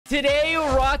Today,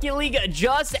 Rocket League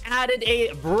just added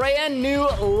a brand new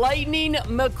Lightning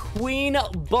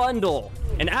McQueen bundle.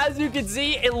 And as you can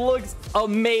see, it looks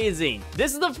amazing.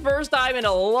 This is the first time in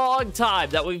a long time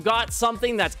that we've got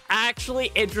something that's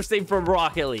actually interesting from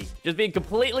Rocket League. Just being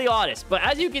completely honest. But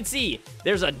as you can see,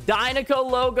 there's a Dynaco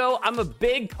logo. I'm a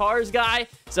big cars guy,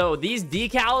 so these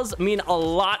decals mean a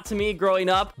lot to me growing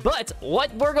up. But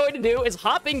what we're going to do is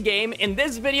hop in game, and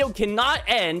this video cannot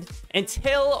end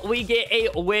until we get a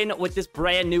win with this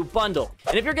brand new bundle.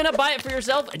 And if you're gonna buy it for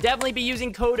yourself, definitely be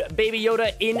using code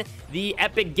BabyYoda in the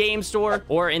Epic Game Store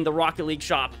or in the Rocket League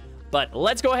shop. But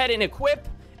let's go ahead and equip.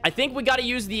 I think we got to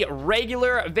use the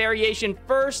regular variation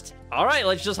first. All right,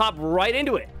 let's just hop right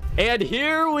into it. And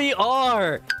here we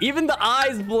are. Even the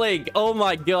eyes blink. Oh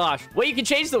my gosh. Wait, you can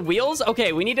change the wheels?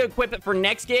 Okay, we need to equip it for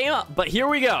next game, but here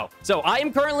we go. So I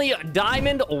am currently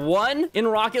Diamond 1 in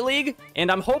Rocket League,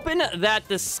 and I'm hoping that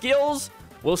the skills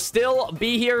will still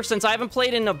be here since I haven't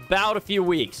played in about a few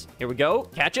weeks. Here we go.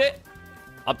 Catch it.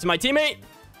 Up to my teammate.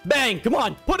 Bang. Come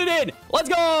on. Put it in. Let's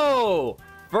go.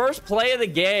 First play of the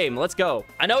game. Let's go.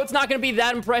 I know it's not going to be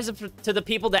that impressive to the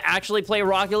people that actually play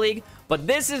Rocket League, but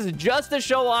this is just to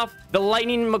show off the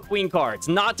Lightning McQueen cards,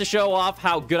 not to show off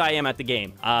how good I am at the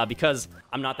game, because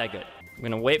I'm not that good. I'm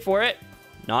going to wait for it.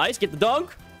 Nice. Get the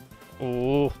dunk.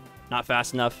 Oh, not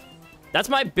fast enough. That's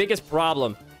my biggest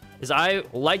problem, is I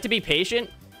like to be patient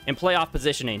and play off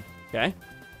positioning. Okay.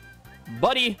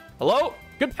 Buddy. Hello?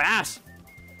 Good pass.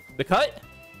 The cut.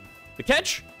 The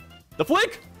catch. The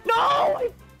flick. No!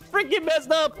 I freaking messed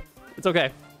up. It's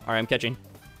okay. All right, I'm catching.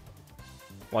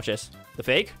 Watch this. The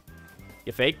fake.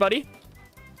 You fake, buddy.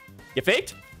 You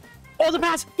faked. Oh, the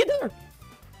pass. Get there.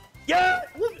 Yeah.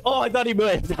 Oh, I thought he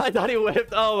whipped. I thought he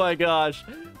whipped. Oh, my gosh.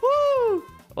 Woo.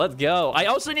 Let's go. I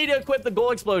also need to equip the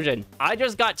goal explosion. I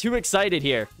just got too excited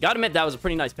here. Gotta admit, that was a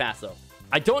pretty nice pass, though.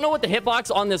 I don't know what the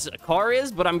hitbox on this car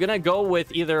is, but I'm going to go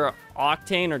with either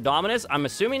Octane or Dominus. I'm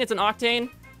assuming it's an Octane.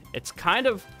 It's kind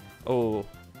of... Oh...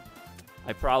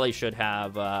 I probably should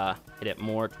have hit it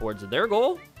more towards their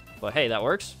goal. But hey, that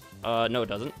works. No, it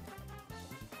doesn't.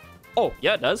 Oh,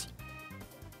 yeah, it does.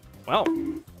 Well,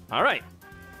 all right.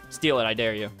 Steal it, I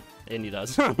dare you. And he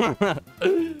does. All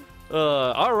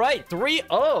right,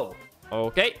 3-0.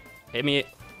 Okay, hit me.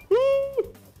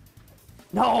 Woo!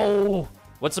 No!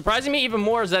 What's surprising me even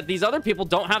more is that these other people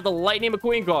don't have the Lightning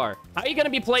McQueen car. How are you going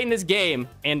to be playing this game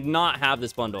and not have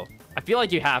this bundle? I feel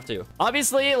like you have to.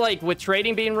 Obviously, like, with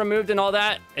trading being removed and all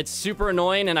that, it's super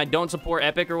annoying, and I don't support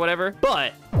Epic or whatever,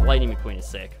 but Lightning McQueen is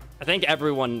sick. I think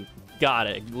everyone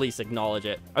gotta at least acknowledge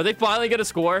it. Are they finally gonna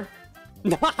score?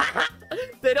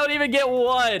 They don't even get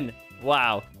one.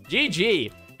 Wow.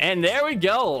 GG. And there we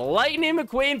go. Lightning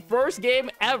McQueen, first game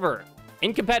ever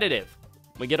in competitive.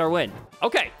 We get our win.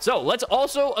 Okay, so let's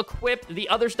also equip the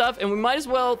other stuff, and we might as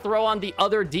well throw on the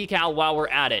other decal while we're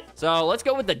at it. So let's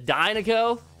go with the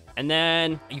Dynaco. And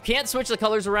then you can't switch the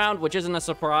colors around, which isn't a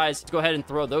surprise. Let's go ahead and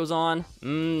throw those on.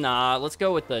 Nah, let's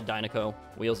go with the Dynaco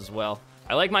wheels as well.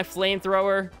 I like my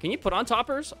flamethrower. Can you put on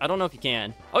toppers? I don't know if you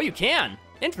can. Oh, you can.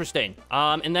 Interesting.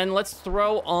 And then let's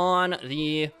throw on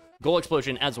the goal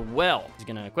explosion as well. He's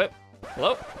gonna equip.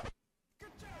 Hello?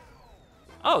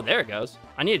 Oh, there it goes.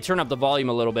 I need to turn up the volume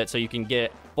a little bit so you can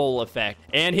get full effect.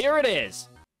 And here it is.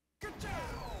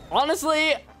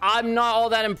 Honestly, I'm not all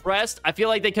that impressed. I feel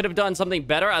like they could have done something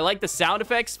better. I like the sound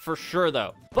effects for sure,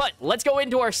 though. But let's go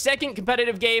into our second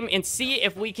competitive game and see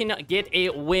if we can get a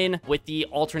win with the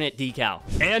alternate decal.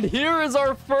 And here is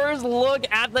our first look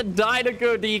at the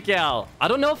Dynaco decal. I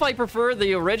don't know if I prefer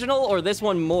the original or this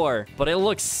one more, but it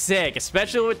looks sick,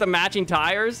 especially with the matching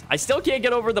tires. I still can't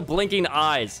get over the blinking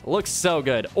eyes. It looks so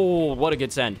good. Oh, what a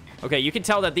good send. Okay, you can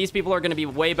tell that these people are going to be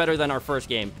way better than our first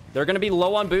game. They're going to be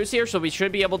low on boost here, so we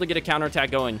should be able to get a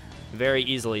counterattack going very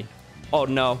easily. Oh,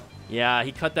 no. Yeah,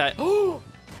 he cut that. Oh,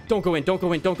 don't go in. Don't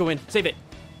go in. Don't go in. Save it.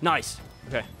 Nice.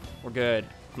 Okay, we're good.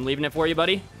 I'm leaving it for you,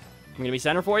 buddy. I'm going to be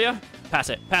center for you. Pass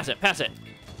it. Pass it. Pass it.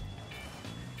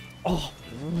 Oh.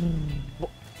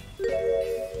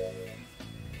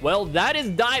 Well, that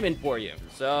is diamond for you.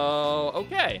 So,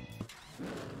 okay.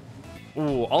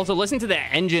 Ooh, also listen to the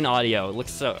engine audio. It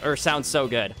looks so, or sounds so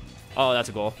good. Oh, that's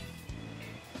a goal.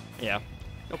 Yeah,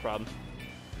 no problem.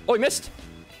 Oh, he missed.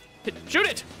 Shoot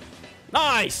it.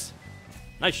 Nice.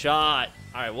 Nice shot.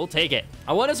 All right, we'll take it.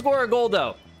 I want to score a goal,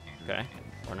 though. Okay,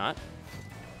 or not.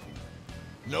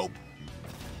 Nope.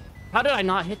 How did I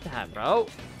not hit that, bro?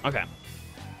 Okay,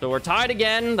 so we're tied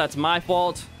again. That's my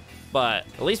fault, but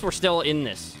at least we're still in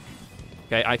this.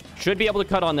 Okay, I should be able to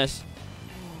cut on this.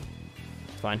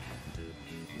 It's fine.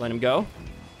 Let him go.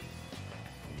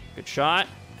 Good shot.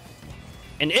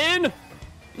 And in.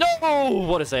 No!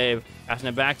 What a save. Passing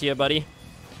it back to you, buddy.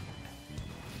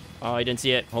 Oh, I didn't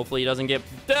see it. Hopefully he doesn't get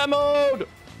demoed.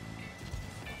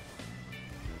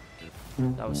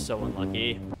 That was so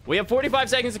unlucky. We have 45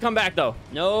 seconds to come back, though.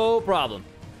 No problem.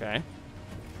 Okay.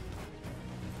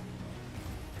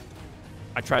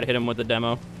 I try to hit him with the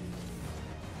demo.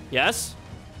 Yes.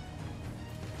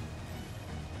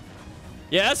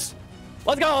 Yes.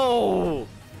 Let's go.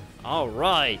 All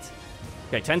right.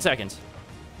 Okay, 10 seconds.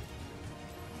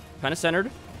 Kind of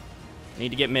centered. Need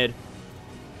to get mid.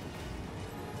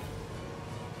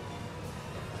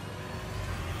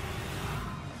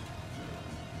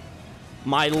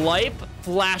 My life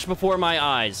flashed before my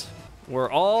eyes.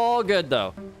 We're all good,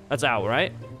 though. That's out,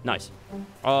 right? Nice.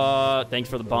 Thanks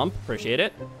for the bump. Appreciate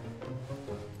it.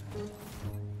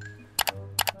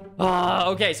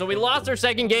 Okay, so we lost our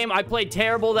second game. I played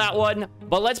terrible that one.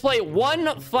 But let's play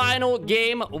one final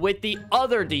game with the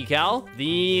other decal,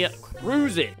 the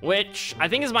Cruisin', which I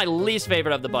think is my least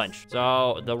favorite of the bunch.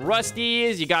 So the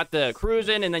Rusties, you got the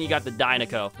Cruisin', and then you got the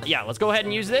Dynaco. Yeah, let's go ahead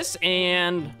and use this,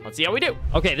 and let's see how we do.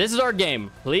 Okay, this is our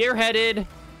game. Clear-headed,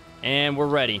 and we're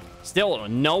ready. Still,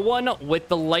 no one with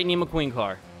the Lightning McQueen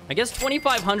car. I guess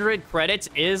 2,500 credits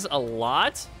is a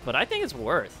lot, but I think it's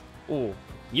worth. Ooh.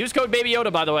 Use code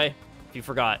BabyYoda, by the way, if you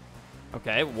forgot.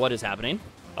 Okay, what is happening?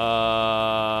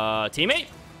 Teammate?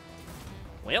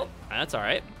 Well, that's all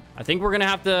right. I think we're gonna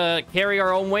have to carry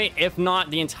our own weight, if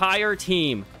not the entire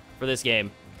team, for this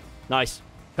game. Nice.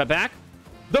 Cut back.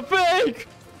 The fake!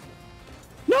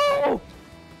 No!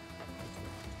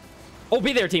 Oh,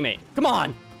 be there, teammate. Come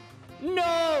on.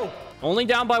 No! Only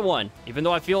down by one. Even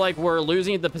though I feel like we're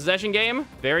losing the possession game,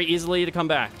 very easily to come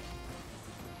back.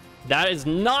 That is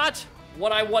not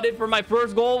what I wanted for my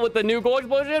first goal with the new goal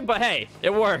explosion, but hey,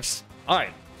 it works. All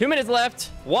right, 2 minutes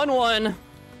left, 1-1.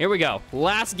 Here we go.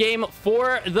 Last game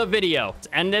for the video. Let's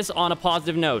end this on a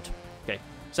positive note. Okay,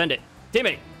 send it.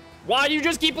 Teammate, why do you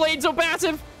just keep playing so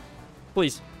passive?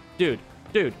 Please, dude.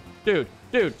 It's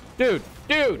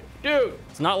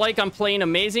not like I'm playing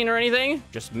amazing or anything.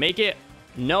 Just make it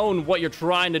known what you're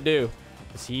trying to do.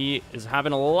 Because he is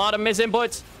having a lot of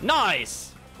misinputs.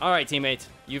 Nice. All right, teammate,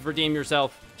 you've redeemed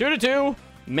yourself. 2-2,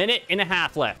 minute and a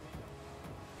half left.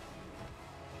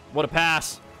 What a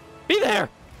pass. Be there.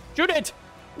 Shoot it.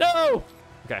 No.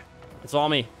 Okay, it's all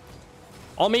me.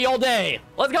 All me all day.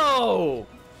 Let's go.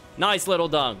 Nice little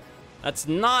dunk. That's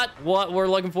not what we're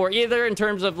looking for either in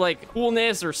terms of like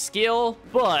coolness or skill,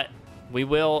 but we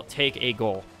will take a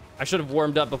goal. I should have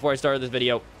warmed up before I started this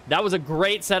video. That was a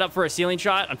great setup for a ceiling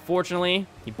shot. Unfortunately,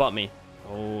 he bumped me.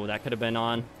 Oh, that could have been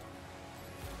on.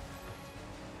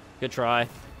 Good try.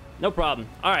 No problem.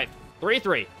 All right,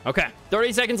 3-3. Okay,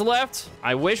 30 seconds left.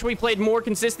 I wish we played more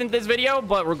consistent this video,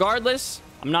 but regardless,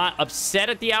 I'm not upset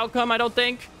at the outcome, I don't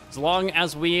think, as long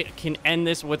as we can end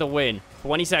this with a win.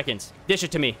 20 seconds. Dish it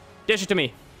to me. Dish it to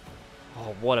me.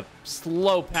 Oh, what a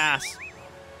slow pass.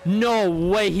 No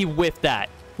way he whiffed that.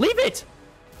 Leave it.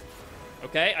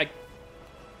 Okay,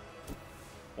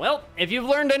 well, if you've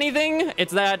learned anything,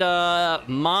 it's that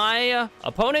my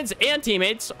opponents and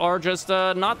teammates are just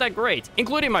not that great,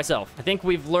 including myself. I think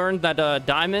we've learned that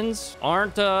diamonds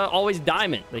aren't always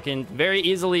diamond. They can very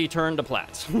easily turn to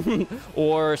plats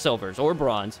or silvers or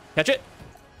bronze. Catch it.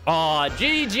 Aw,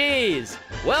 GG's.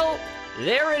 Well,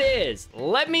 there it is.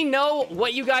 Let me know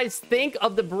what you guys think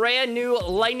of the brand new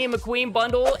Lightning McQueen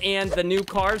bundle and the new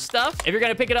car stuff. If you're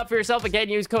going to pick it up for yourself, again,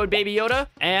 use code BabyYoda.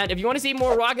 And if you want to see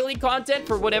more Rocket League content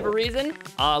for whatever reason,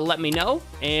 let me know.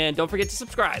 And don't forget to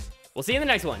subscribe. We'll see you in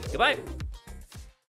the next one. Goodbye.